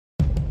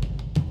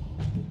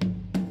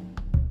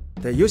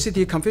The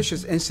UCD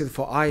Confucius Institute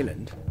for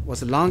Ireland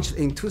was launched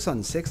in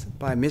 2006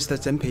 by Mr.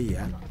 Zheng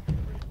Peiyan,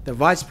 the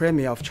Vice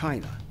Premier of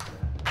China.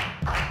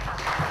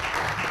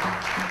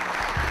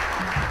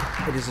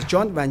 It is a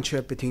joint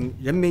venture between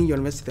Renmin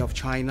University of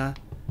China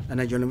and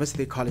the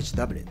University College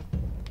Dublin.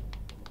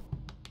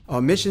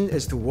 Our mission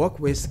is to work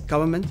with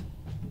government,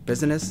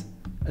 business,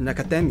 and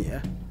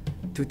academia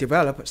to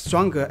develop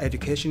stronger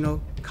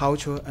educational,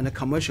 cultural, and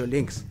commercial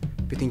links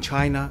between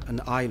China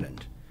and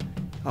Ireland.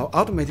 Our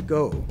ultimate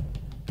goal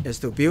is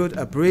to build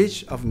a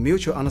bridge of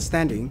mutual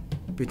understanding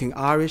between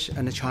Irish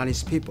and the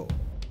Chinese people.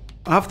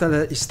 After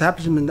the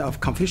establishment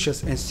of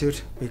Confucius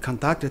Institute, we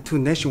conducted 2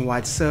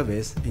 nationwide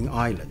surveys in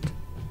Ireland.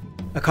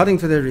 According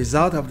to the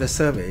result of the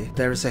survey,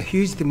 there is a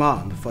huge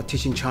demand for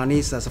teaching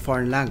Chinese as a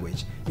foreign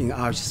language in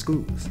Irish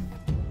schools.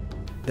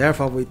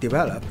 Therefore, we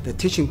developed the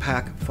teaching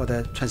pack for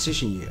the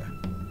transition year.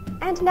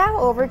 And now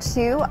over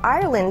to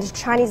Ireland.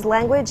 Chinese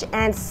language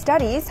and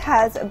studies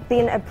has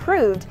been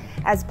approved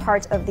as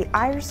part of the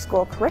Irish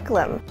school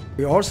curriculum.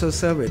 We also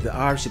surveyed the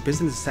Irish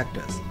business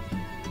sectors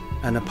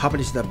and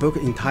published a book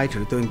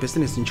entitled Doing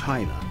Business in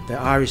China, The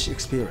Irish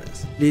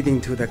Experience,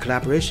 leading to the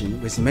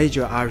collaboration with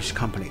major Irish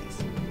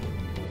companies.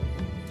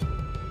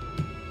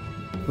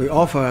 We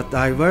offer a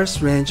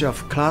diverse range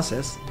of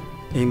classes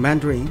in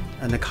Mandarin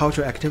and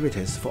cultural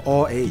activities for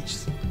all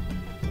ages.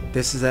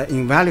 This is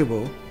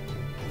invaluable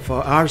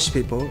for Irish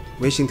people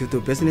wishing to do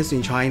business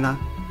in China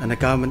and the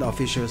government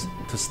officials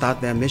to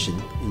start their mission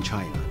in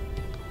China.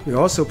 We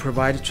also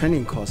provide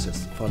training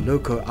courses for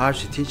local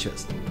Irish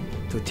teachers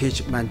to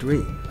teach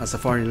Mandarin as a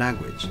foreign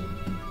language.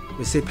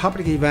 We see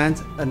public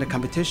events and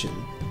competition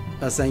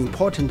as an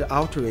important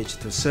outreach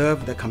to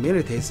serve the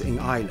communities in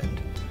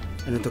Ireland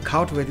and to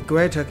cultivate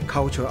greater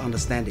cultural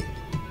understanding.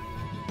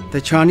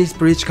 The Chinese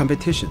Bridge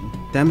competition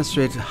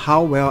demonstrates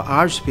how well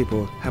Irish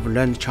people have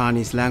learned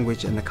Chinese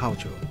language and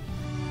culture.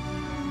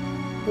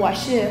 我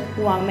是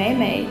王美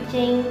美，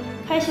经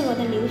开始我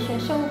的留学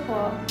生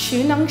活，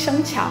熟能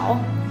生巧。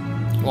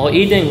我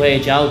一定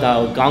会找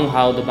到更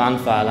好的办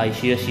法来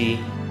学习。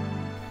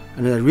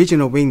And the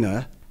regional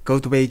winner go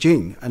to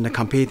Beijing and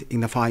compete in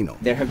the final.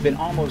 There have been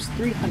almost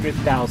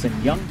 300,000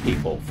 young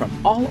people from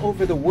all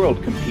over the world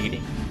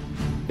competing.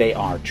 They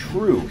are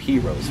true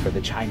heroes for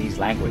the Chinese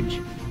language.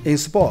 In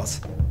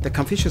sports, the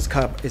Confucius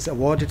Cup is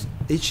awarded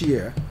each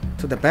year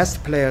to the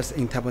best players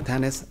in table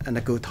tennis and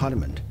the Go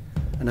tournament,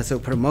 and also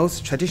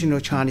promotes traditional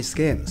Chinese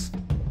games.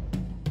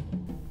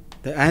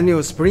 The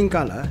annual Spring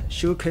Gala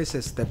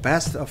showcases the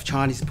best of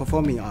Chinese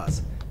performing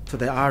arts to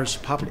the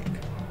Irish public.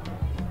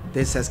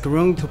 This has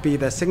grown to be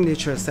the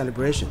signature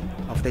celebration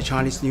of the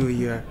Chinese New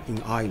Year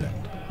in Ireland.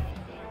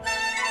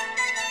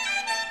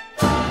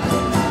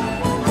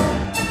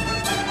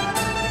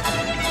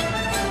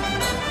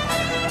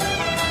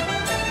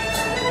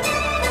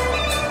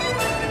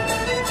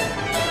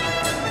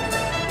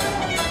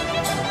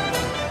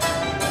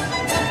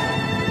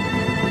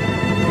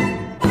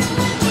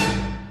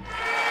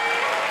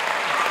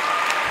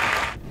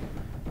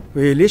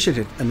 We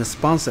initiated and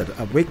sponsored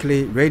a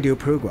weekly radio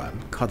program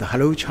called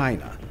Hello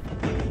China.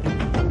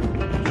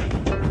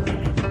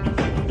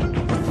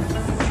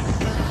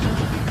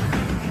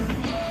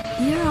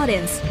 Dear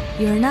audience,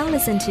 you are now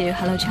listening to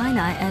Hello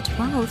China at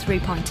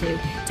 103.2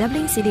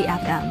 WCD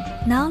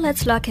FM. Now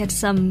let's look at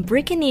some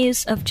breaking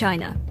news of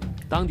China.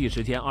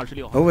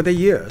 Over the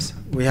years,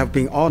 we have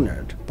been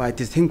honored by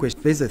distinguished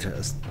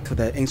visitors to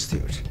the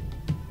Institute.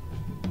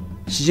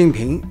 Xi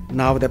Jinping,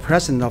 now the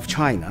President of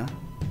China,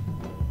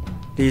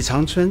 Li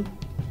Changchun,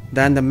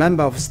 then the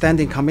member of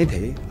Standing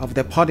Committee of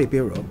the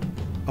Politburo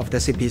of the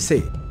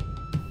CPC,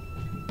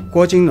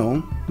 Guo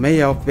Jinglong,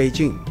 Mayor of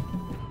Beijing,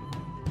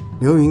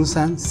 Liu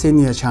Yunsan,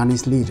 Senior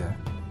Chinese Leader.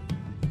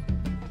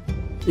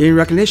 In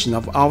recognition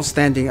of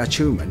outstanding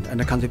achievement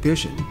and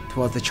contribution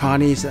towards the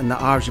Chinese and the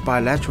Irish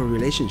bilateral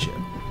relationship,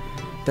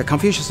 the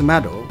Confucius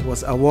Medal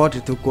was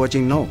awarded to Guo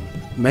Jinglong,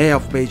 Mayor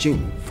of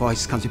Beijing, for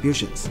his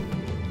contributions.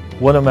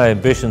 One of my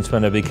ambitions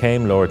when I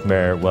became Lord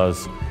Mayor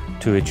was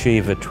to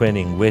achieve a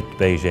twinning with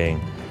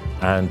Beijing,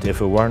 and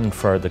if it weren't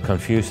for the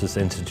Confucius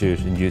Institute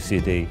in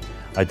UCD,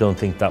 I don't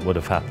think that would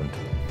have happened.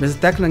 Ms.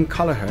 Declan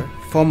Callagher,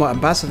 former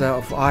ambassador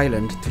of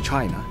Ireland to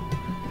China,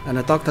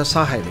 and Dr.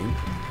 Sahelin,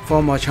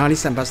 former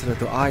Chinese ambassador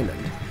to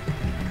Ireland,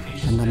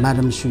 and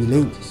Madam Xu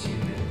Ling,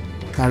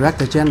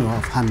 Director General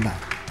of Hanban,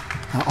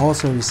 are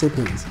also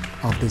recipients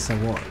of this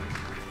award.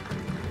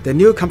 The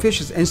new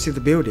Confucius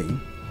Institute building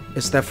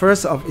is the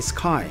first of its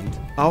kind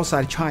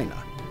outside China,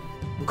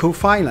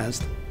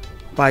 co-financed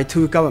by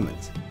 2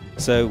 governments.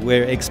 So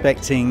we're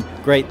expecting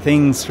great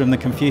things from the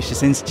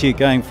Confucius Institute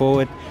going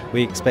forward.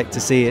 We expect to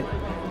see it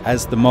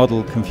as the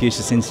model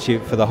Confucius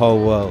Institute for the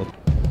whole world.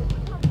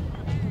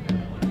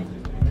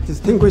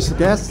 Distinguished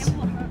guests,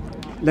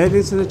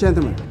 ladies and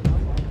gentlemen,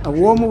 a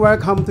warm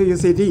welcome to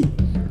UCD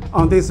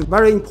on this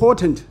very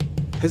important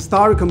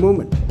historical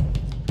moment.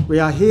 We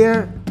are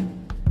here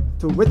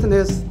to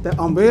witness the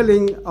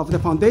unveiling of the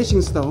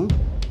foundation stone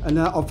and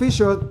the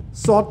official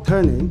sword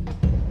turning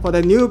for the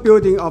new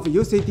building of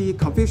UCD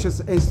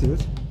Confucius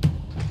Institute.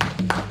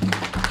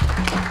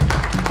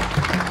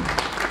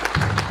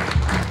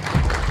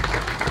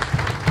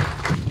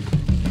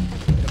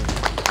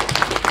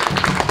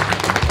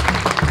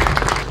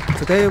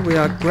 Today, we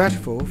are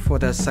grateful for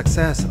the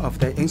success of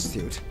the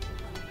Institute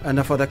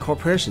and for the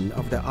cooperation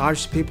of the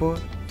Irish people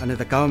and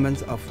the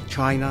governments of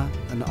China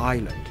and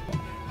Ireland.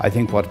 I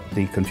think what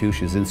the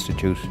Confucius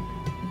Institute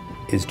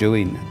is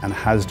doing and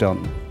has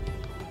done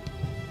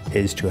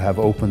is to have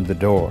opened the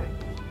door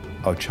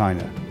of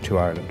China to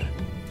Ireland.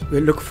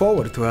 We look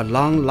forward to a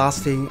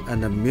long-lasting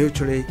and a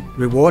mutually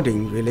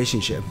rewarding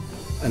relationship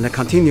and a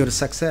continued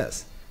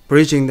success,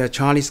 bridging the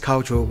Chinese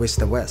culture with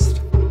the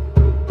West.